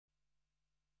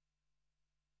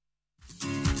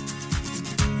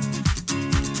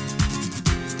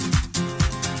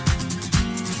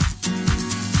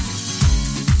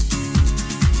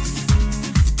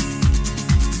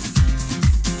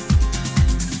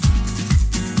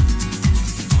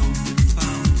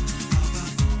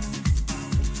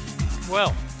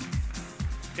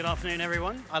Good afternoon,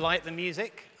 everyone. I like the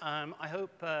music. I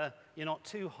hope you're not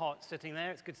too hot sitting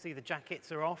there. It's good to see the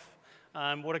jackets are off.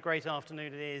 What a great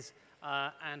afternoon it is.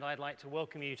 And I'd like to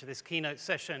welcome you to this keynote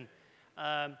session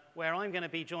where I'm going to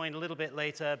be joined a little bit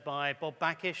later by Bob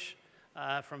Bakish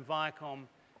from Viacom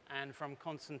and from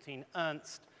Konstantin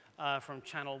Ernst from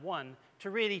Channel 1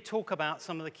 to really talk about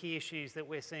some of the key issues that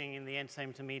we're seeing in the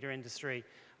entertainment and media industry,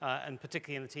 and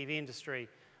particularly in the TV industry,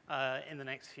 in the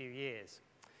next few years.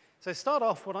 So to start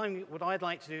off, what I'd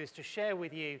like to do is to share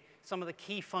with you some of the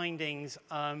key findings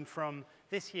from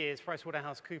this year's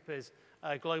PricewaterhouseCoopers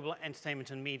Global Entertainment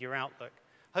and Media Outlook.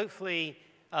 Hopefully,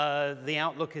 the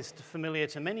Outlook is familiar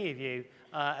to many of you,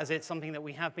 as it's something that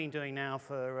we have been doing now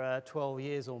for 12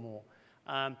 years or more.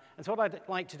 And so what I'd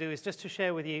like to do is just to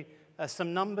share with you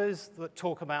some numbers that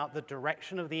talk about the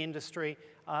direction of the industry,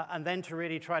 and then to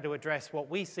really try to address what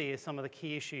we see as some of the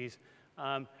key issues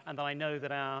and that I know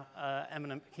that our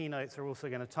eminent keynotes are also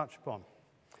going to touch upon.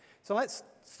 So let's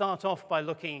start off by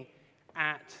looking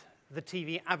at the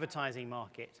TV advertising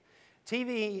market.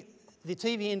 The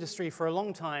TV industry for a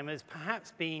long time has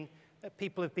perhaps been,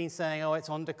 people have been saying, oh, it's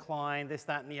on decline, this,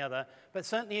 that, and the other. But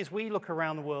certainly as we look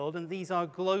around the world, and these are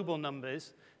global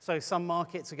numbers, so some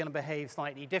markets are going to behave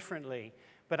slightly differently.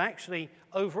 But actually,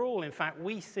 overall, in fact,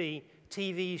 we see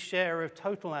TV's share of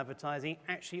total advertising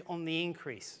actually on the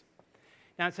increase.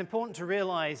 Now, it's important to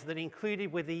realize that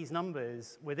included with these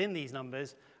numbers, within these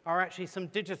numbers, are actually some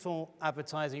digital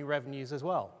advertising revenues as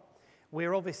well.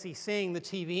 We're obviously seeing the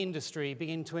TV industry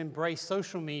begin to embrace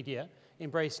social media,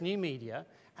 embrace new media,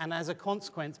 and as a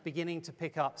consequence, beginning to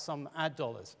pick up some ad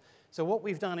dollars. So what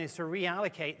we've done is to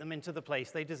reallocate them into the place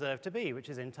they deserve to be, which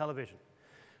is in television.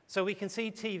 So we can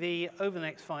see TV over the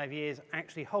next 5 years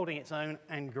actually holding its own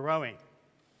and growing.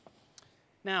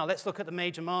 Now, let's look at the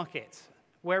major markets.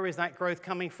 Where is that growth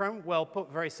coming from? Well,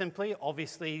 put very simply,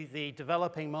 obviously the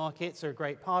developing markets are a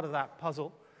great part of that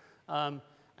puzzle.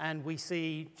 And we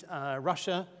see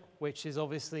Russia, which is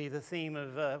obviously the theme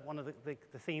of one of the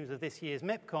themes of this year's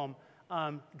MIPCOM,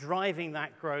 driving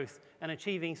that growth and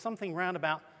achieving something around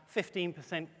about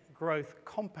 15% growth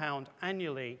compound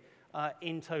annually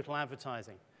in total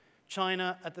advertising.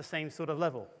 China at the same sort of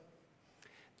level.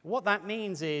 What that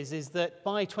means is that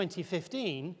by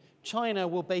 2015, China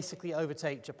will basically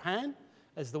overtake Japan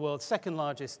as the world's second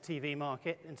largest TV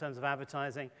market in terms of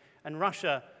advertising, and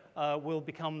Russia will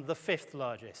become the 5th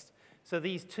largest. So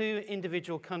these two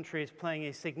individual countries playing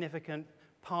a significant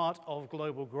part of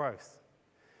global growth.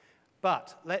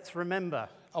 But let's remember,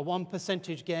 a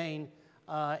 1% gain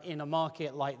in a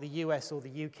market like the US or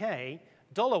the UK,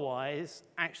 dollar-wise,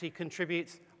 actually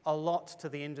contributes a lot to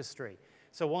the industry.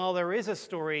 So while there is a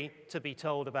story to be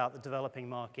told about the developing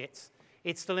markets,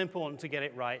 it's still important to get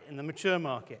it right in the mature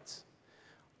markets.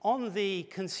 On the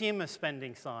consumer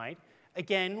spending side,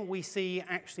 again, we see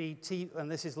actually, and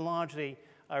this is largely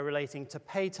relating to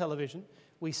pay television,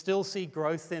 we still see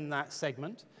growth in that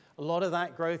segment. A lot of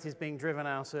that growth is being driven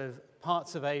out of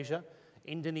parts of Asia,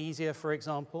 Indonesia, for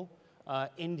example,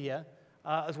 India,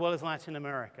 as well as Latin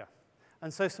America.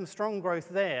 And so some strong growth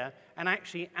there, and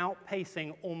actually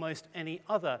outpacing almost any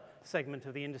other segment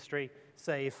of the industry,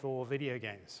 save for video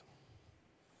games.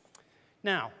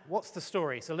 Now, what's the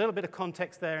story? So a little bit of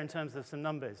context there in terms of some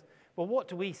numbers. Well, what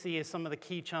do we see as some of the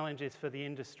key challenges for the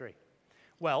industry?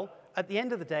 Well, at the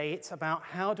end of the day, it's about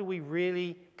how do we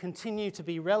really continue to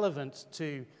be relevant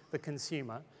to the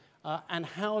consumer, and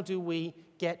how do we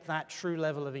get that true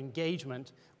level of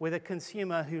engagement with a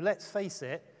consumer who, let's face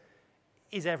it,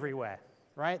 is everywhere,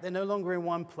 right? They're no longer in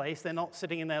one place. They're not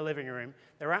sitting in their living room.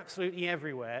 They're absolutely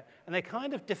everywhere, and they're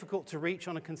kind of difficult to reach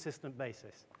on a consistent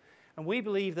basis. And we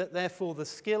believe that, therefore, the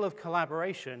skill of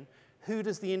collaboration, who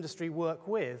does the industry work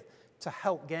with to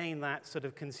help gain that sort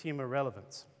of consumer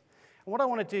relevance? And what I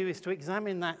want to do is to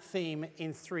examine that theme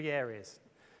in 3 areas.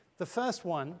 The first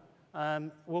one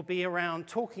will be around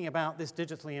talking about this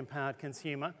digitally empowered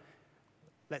consumer.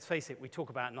 Let's face it, we talk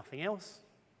about nothing else,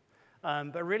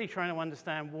 but really trying to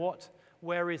understand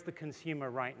where is the consumer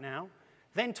right now,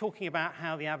 then talking about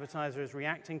how the advertiser is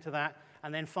reacting to that,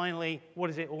 and then finally, what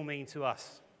does it all mean to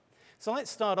us? So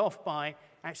let's start off by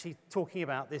actually talking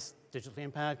about this digitally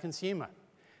empowered consumer.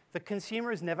 The consumer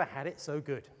has never had it so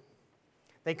good.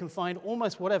 They can find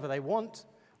almost whatever they want,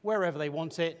 wherever they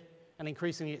want it, and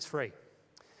increasingly it's free.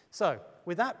 So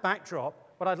with that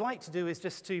backdrop, what I'd like to do is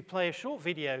just to play a short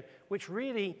video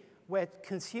where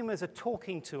consumers are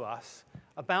talking to us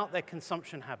about their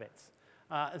consumption habits.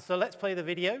 And so let's play the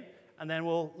video, and then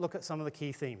we'll look at some of the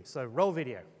key themes. So roll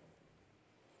video.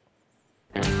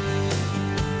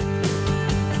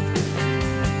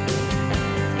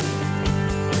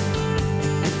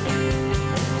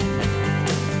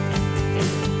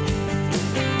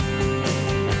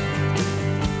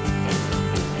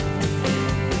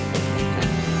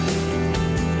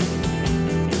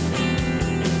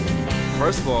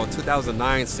 First of all,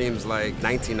 2009 seems like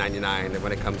 1999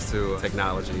 when it comes to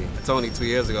technology. It's only 2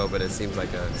 years ago, but it seems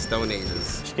like a Stone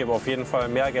Ages. Ich gebe auf jeden Fall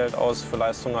mehr Geld aus für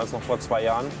Leistungen als noch vor 2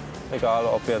 Jahren, egal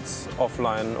ob jetzt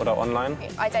offline oder online.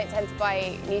 I don't tend to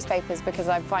buy newspapers because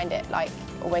I find it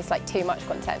almost like too much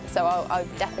content. So I'll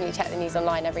definitely check the news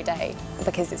online every day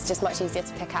because it's just much easier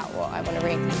to pick out what I want to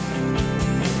read.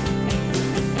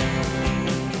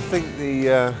 I think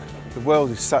the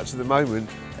world is such at the moment,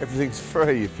 everything's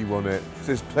free if you want it.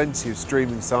 There's plenty of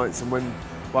streaming sites, and when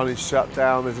one is shut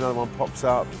down, there's another one pops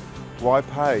up. Why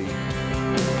pay?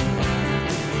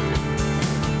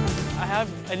 I have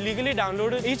illegally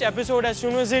downloaded each episode as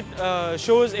soon as it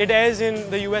shows it airs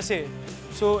in the USA.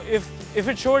 So if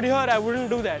it showed here, I wouldn't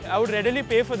do that. I would readily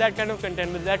pay for that kind of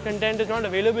content, but that content is not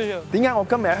available here. 點解我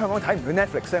今日喺香港睇唔到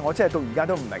Netflix 咧？我真係到而家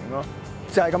都唔明咯，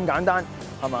就係咁簡單，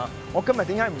係嘛？我今日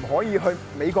點解唔可以去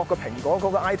美國個蘋果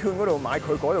嗰個 iTunes 嗰度買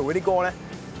佢嗰度嗰啲歌咧？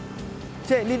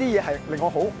即係呢啲嘢係令我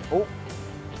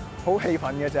好氣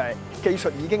憤嘅，就係技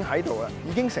術已經喺度啦，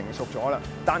已經成熟咗啦，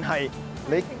但係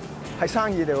你喺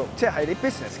生意度，即係你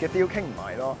business 嘅 deal 傾唔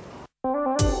埋咯。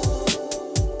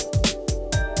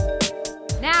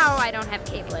Now I don't have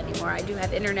cable anymore. I do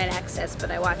have internet access, but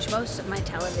I watch most of my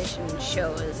television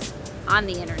shows on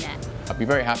the internet. I'd be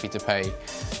very happy to pay,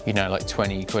 you know, like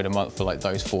 20 quid a month for like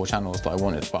those 4 channels that I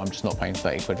wanted, but I'm just not paying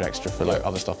 30 quid extra for like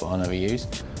other stuff that I'll never use.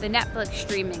 The Netflix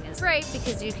streaming is great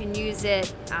because you can use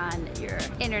it on your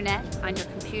internet, on your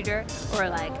computer, or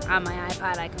like on my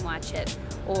iPod I can watch it,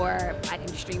 or I can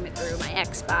stream it through my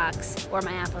Xbox or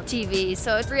my Apple TV,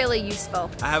 so it's really useful.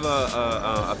 I have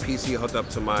a PC hooked up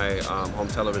to my home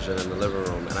television in the living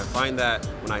room, and I find that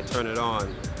when I turn it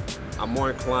on, I'm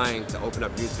more inclined to open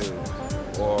up YouTube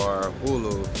or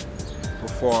Hulu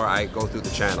before I go through the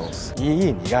channels. 依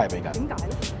然而家係俾緊。點解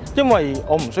咧？因為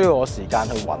我唔需要我時間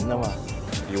去揾啊嘛。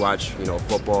You watch, you know,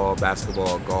 football,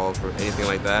 basketball, golf, or anything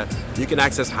like that. You can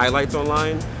access highlights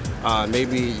online.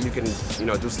 Maybe you can, you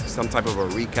know, do some type of a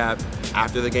recap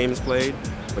after the game is played,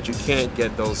 but you can't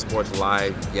get those sports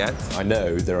live yet. I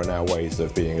know there are now ways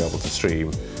of being able to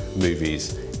stream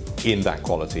movies in that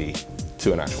quality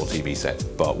to an actual TV set,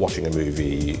 but watching a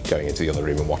movie, going into the other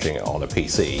room and watching it on a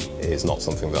PC is not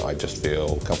something that I just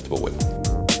feel comfortable with.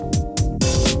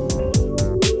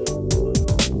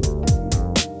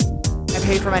 I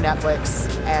paid for my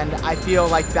Netflix, and I feel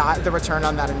like that the return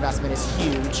on that investment is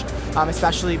huge,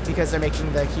 especially because they're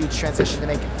making the huge transition to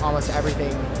make almost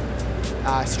everything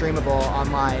streamable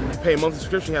online. You pay a monthly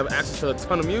subscription, you have access to a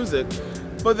ton of music,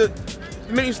 but the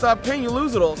minute you stop paying, you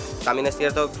lose it all. También es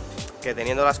cierto que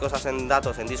teniendo las cosas en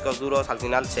datos, en discos duros, al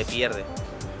final se pierde.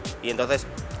 Y entonces,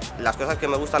 las cosas que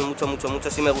me gustan mucho,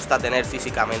 sí me gusta tener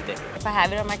físicamente. If I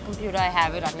have it on my computer, I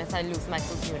have it unless I lose my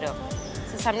computer.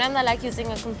 So sometimes I like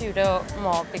using a computer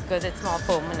more because it's more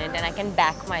permanent and I can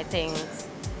back my things.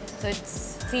 So it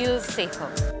feels safer.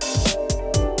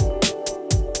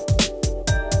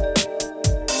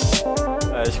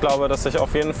 Ich glaube, dass ich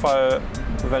auf jeden Fall,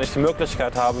 wenn ich die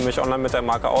Möglichkeit habe, mich online mit der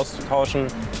Marke auszutauschen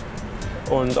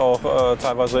und auch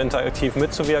teilweise interaktiv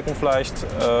mitzuwirken, vielleicht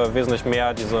wesentlich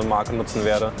mehr diese Marke nutzen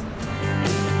werde.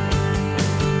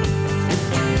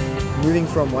 Moving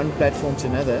from one platform to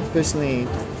another, personally,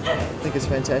 I think it's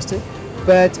fantastic.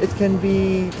 But it can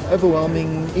be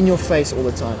overwhelming, in your face all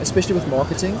the time, especially with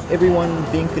marketing. Everyone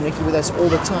being connected with us all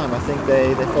the time. I think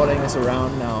they're following us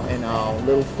around now in our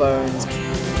little phones.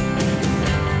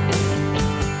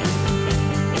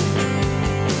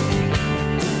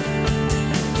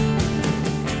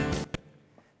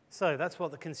 So that's what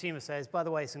the consumer says. By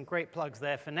the way, some great plugs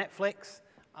there for Netflix,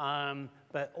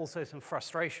 but also some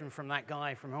frustration from that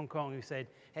guy from Hong Kong who said,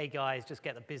 hey guys, just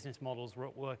get the business models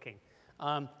working.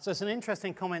 So some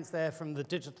interesting comments there from the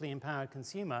digitally empowered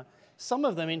consumer. Some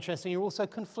of them, interesting, are also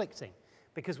conflicting,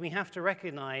 because we have to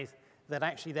recognize that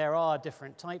actually there are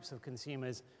different types of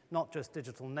consumers, not just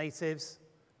digital natives,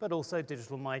 but also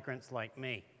digital migrants like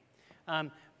me.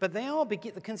 But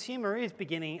the consumer is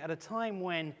beginning at a time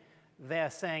when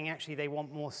they're saying actually they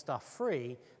want more stuff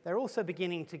free. They're also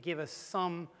beginning to give us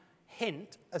some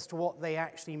hint as to what they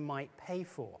actually might pay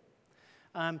for.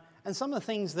 And some of the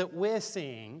things that we're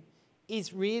seeing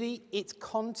is really, it's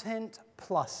content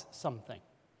plus something.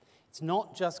 It's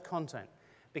not just content.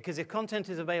 Because if content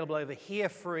is available over here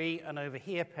free and over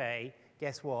here pay,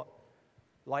 guess what?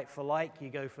 Like for like,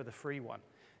 you go for the free one.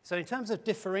 So in terms of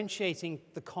differentiating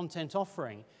the content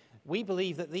offering, we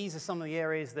believe that these are some of the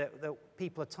areas that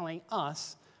people are telling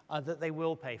us that they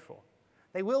will pay for.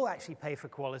 They will actually pay for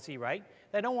quality, right?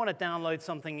 They don't want to download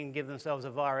something and give themselves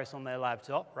a virus on their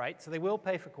laptop, right? So they will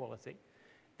pay for quality.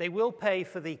 They will pay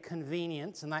for the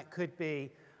convenience, and that could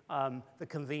be the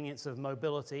convenience of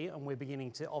mobility, and we're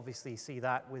beginning to obviously see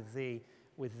that with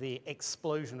the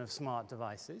explosion of smart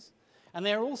devices. And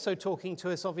they're also talking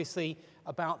to us, obviously,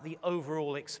 about the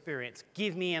overall experience.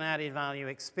 Give me an added value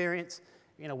experience,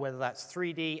 whether that's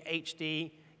 3D,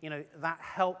 HD, that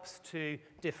helps to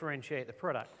differentiate the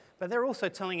product. But they're also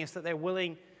telling us that they're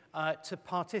willing to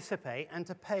participate and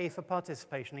to pay for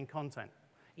participation in content,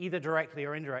 either directly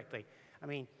or indirectly. I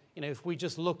mean, if we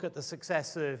just look at the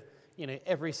success of,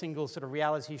 every single sort of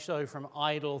reality show from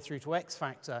Idol through to X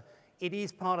Factor, it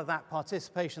is part of that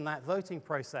participation, that voting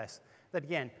process, that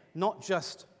again, not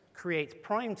just creates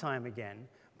prime time again,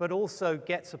 but also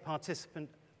gets a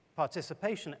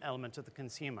participation element of the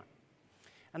consumer.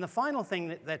 And the final thing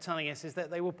that they're telling us is that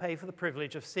they will pay for the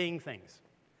privilege of seeing things,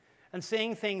 and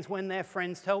seeing things when their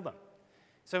friends tell them.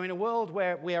 So in a world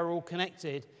where we are all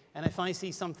connected, and if I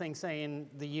see something, say, in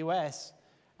the US,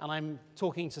 and I'm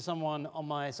talking to someone on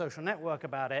my social network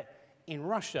about it, in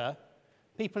Russia,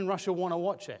 people in Russia want to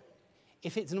watch it.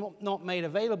 If it's not made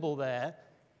available there,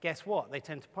 guess what? They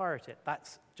tend to pirate it.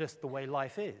 That's just the way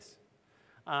life is.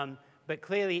 But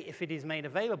clearly, if it is made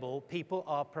available, people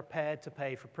are prepared to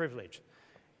pay for privilege.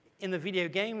 In the video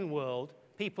gaming world,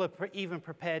 people are even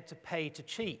prepared to pay to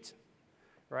cheat,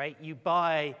 right? You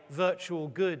buy virtual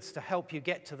goods to help you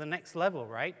get to the next level,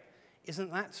 right?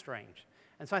 Isn't that strange?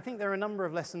 And so I think there are a number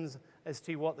of lessons as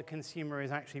to what the consumer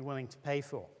is actually willing to pay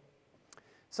for.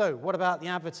 So what about the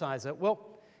advertiser? Well,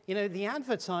 the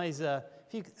advertiser,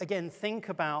 if you, again, think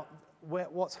about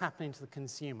what's happening to the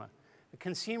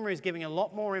consumer is giving a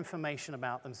lot more information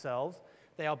about themselves.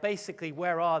 They are basically,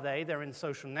 where are they? They're in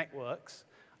social networks.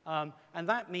 And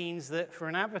that means that for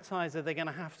an advertiser, they're going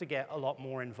to have to get a lot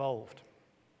more involved.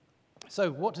 So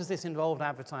what does this involved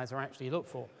advertiser actually look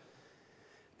for?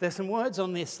 There's some words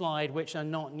on this slide which are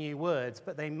not new words,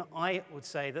 but I would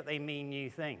say that they mean new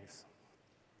things.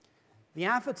 The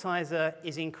advertiser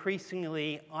is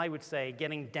increasingly, I would say,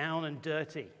 getting down and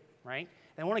dirty, right?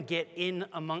 They want to get in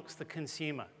amongst the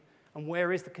consumer. And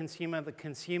where is the consumer? The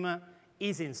consumer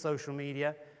is in social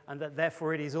media, and that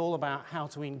therefore it is all about how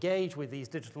to engage with these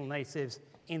digital natives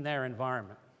in their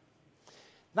environment.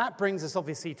 That brings us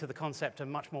obviously to the concept of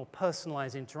much more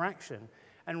personalized interaction.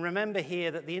 And remember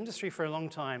here that the industry for a long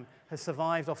time has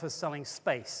survived off of selling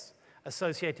space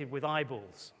associated with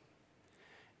eyeballs.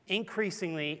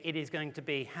 Increasingly, it is going to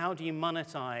be how do you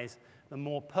monetize the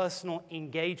more personal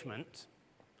engagement,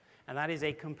 and that is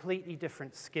a completely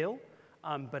different skill,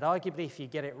 but arguably if you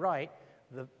get it right,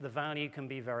 the value can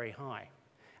be very high.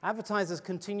 Advertisers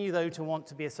continue, though, to want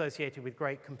to be associated with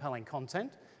great, compelling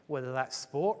content, whether that's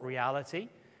sport, reality,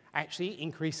 actually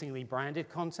increasingly branded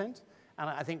content, and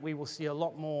I think we will see a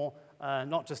lot more,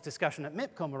 not just discussion at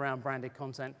MIPCOM around branded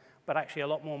content, but actually a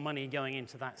lot more money going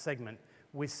into that segment,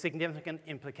 with significant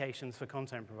implications for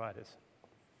content providers.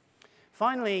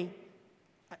 Finally,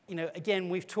 again,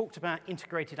 we've talked about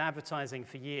integrated advertising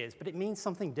for years, but it means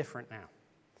something different now.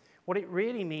 What it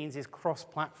really means is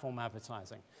cross-platform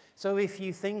advertising. So if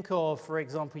you think of, for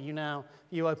example,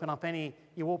 you open up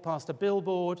you walk past a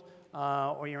billboard,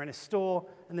 or you're in a store,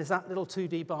 and there's that little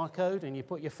 2D barcode, and you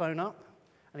put your phone up,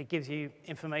 and it gives you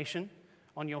information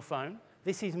on your phone.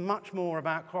 This is much more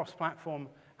about cross-platform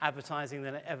advertising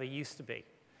than it ever used to be.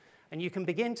 And you can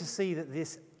begin to see that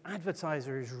this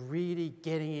advertiser is really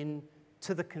getting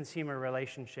into the consumer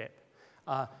relationship,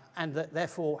 and that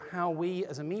therefore how we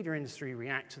as a media industry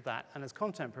react to that and as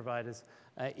content providers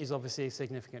is obviously a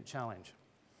significant challenge.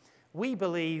 We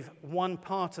believe one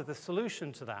part of the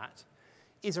solution to that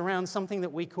is around something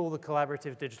that we call the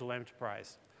collaborative digital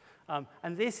enterprise.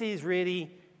 And this is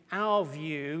really our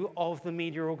view of the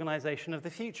media organization of the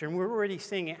future, and we're already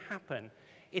seeing it happen.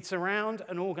 It's around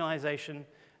an organization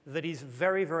that is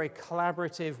very, very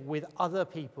collaborative with other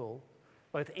people,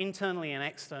 both internally and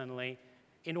externally,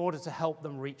 in order to help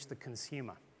them reach the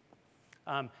consumer.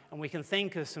 And we can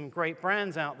think of some great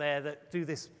brands out there that do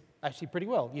this actually pretty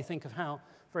well. You think of how,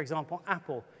 for example,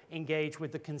 Apple engage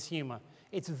with the consumer.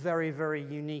 It's a very, very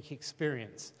unique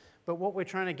experience. But what we're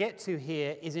trying to get to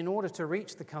here is in order to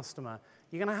reach the customer,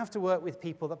 you're going to have to work with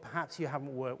people that perhaps you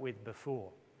haven't worked with before.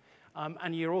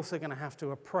 And you're also going to have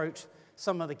to approach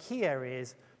some of the key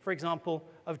areas, for example,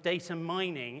 of data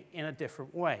mining in a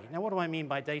different way. Now, what do I mean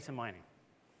by data mining?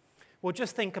 Well,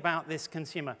 just think about this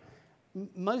consumer.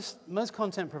 Most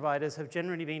content providers have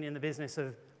generally been in the business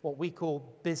of what we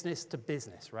call business to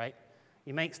business, right?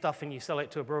 You make stuff and you sell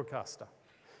it to a broadcaster.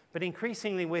 But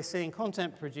increasingly, we're seeing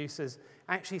content producers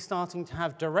actually starting to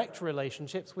have direct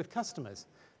relationships with customers.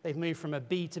 They've moved from a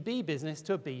B2B business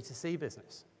to a B2C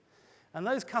business. And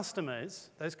those customers,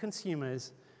 those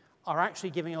consumers, are actually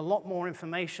giving a lot more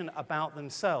information about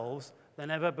themselves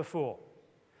than ever before.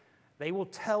 They will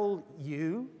tell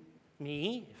you,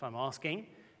 me, if I'm asking,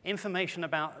 information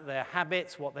about their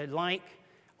habits, what they like,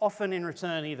 often in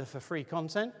return either for free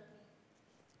content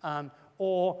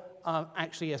or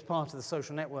actually as part of the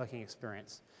social networking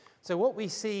experience. So what we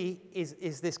see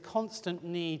is this constant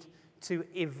need to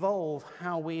evolve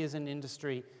how we as an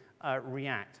industry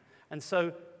react. And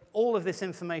so all of this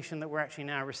information that we're actually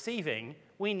now receiving,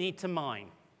 we need to mine.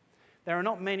 There are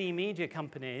not many media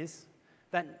companies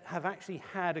that have actually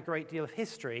had a great deal of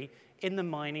history in the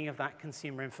mining of that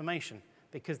consumer information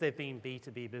because they've been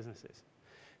B2B businesses.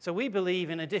 So we believe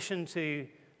in addition to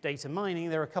data mining,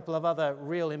 there are a couple of other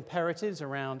real imperatives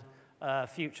around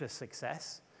future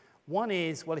success. One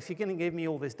is, well, if you're going to give me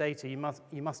all this data, you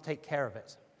must take care of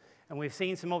it. And we've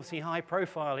seen some obviously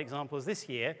high-profile examples this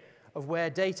year of where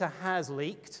data has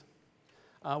leaked,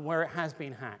 where it has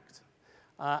been hacked,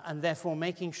 and therefore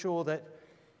making sure that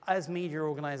as media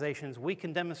organizations, we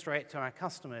can demonstrate to our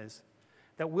customers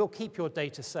that we'll keep your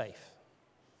data safe.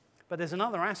 But there's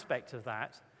another aspect of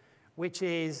that, which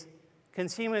is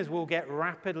consumers will get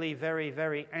rapidly very,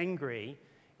 very angry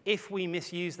if we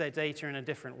misuse their data in a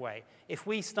different way. If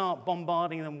we start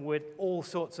bombarding them with all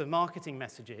sorts of marketing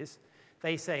messages,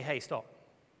 they say, hey, stop.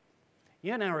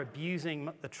 You're now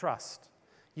abusing the trust.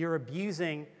 You're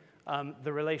abusing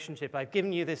the relationship. I've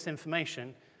given you this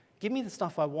information. Give me the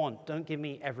stuff I want. Don't give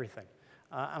me everything.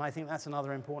 And I think that's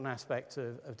another important aspect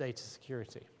of data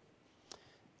security.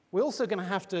 We're also going to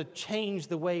have to change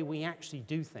the way we actually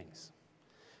do things,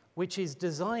 which is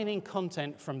designing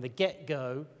content from the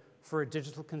get-go for a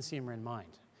digital consumer in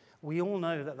mind. We all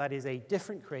know that that is a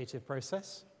different creative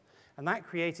process, and that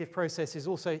creative process is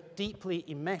also deeply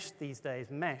enmeshed these days,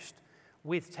 meshed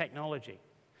with technology,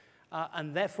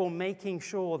 and therefore making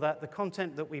sure that the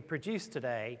content that we produce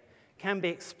today can be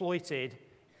exploited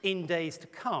in days to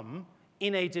come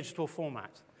in a digital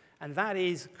format. And that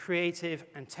is creative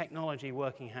and technology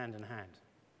working hand in hand.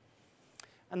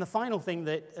 And the final thing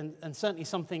that, and certainly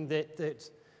something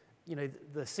that you know,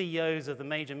 the CEOs of the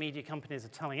major media companies are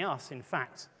telling us, in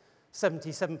fact,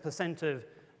 77% of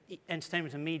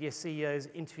entertainment and media CEOs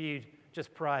interviewed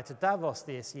just prior to Davos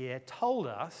this year told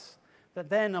us that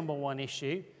their #1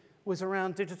 issue was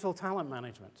around digital talent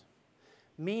management,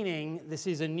 meaning this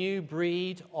is a new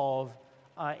breed of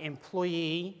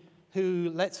employee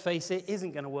who, let's face it,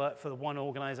 isn't going to work for the one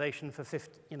organization for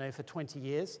 20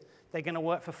 years. They're going to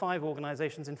work for 5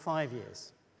 organizations in 5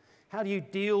 years. How do you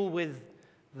deal with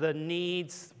the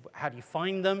needs? How do you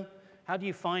find them? How do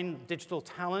you find digital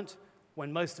talent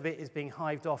when most of it is being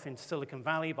hived off into Silicon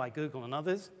Valley by Google and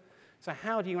others? So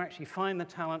how do you actually find the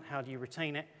talent? How do you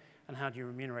retain it? And how do you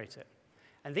remunerate it?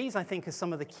 And these, I think, are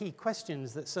some of the key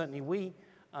questions that certainly we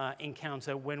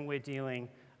encounter when we're dealing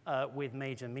with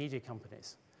major media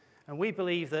companies. And we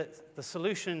believe that the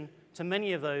solution to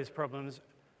many of those problems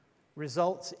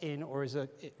results in, or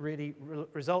it really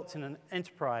results in an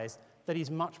enterprise that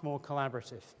is much more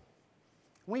collaborative.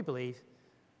 We believe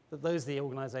that those are the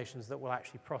organizations that will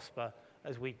actually prosper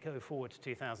as we go forward to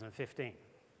 2015.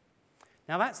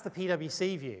 Now that's the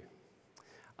PWC view.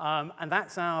 And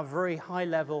that's our very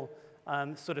high-level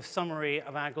sort of summary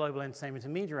of our global entertainment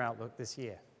and media outlook this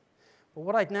year. But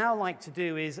what I'd now like to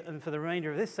do is, and for the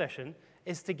remainder of this session,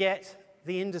 is to get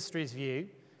the industry's view,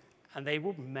 and they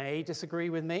may disagree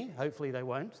with me, hopefully they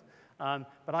won't,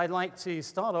 but I'd like to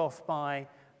start off by,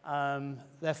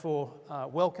 therefore,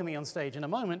 welcoming on stage in a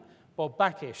moment Bob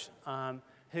Bakish,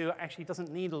 who actually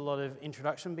doesn't need a lot of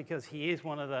introduction because he is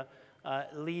one of the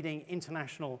leading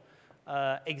international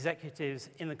executives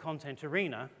in the content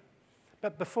arena.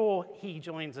 But before he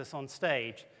joins us on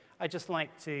stage, I'd just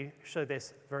like to show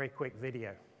this very quick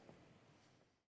video.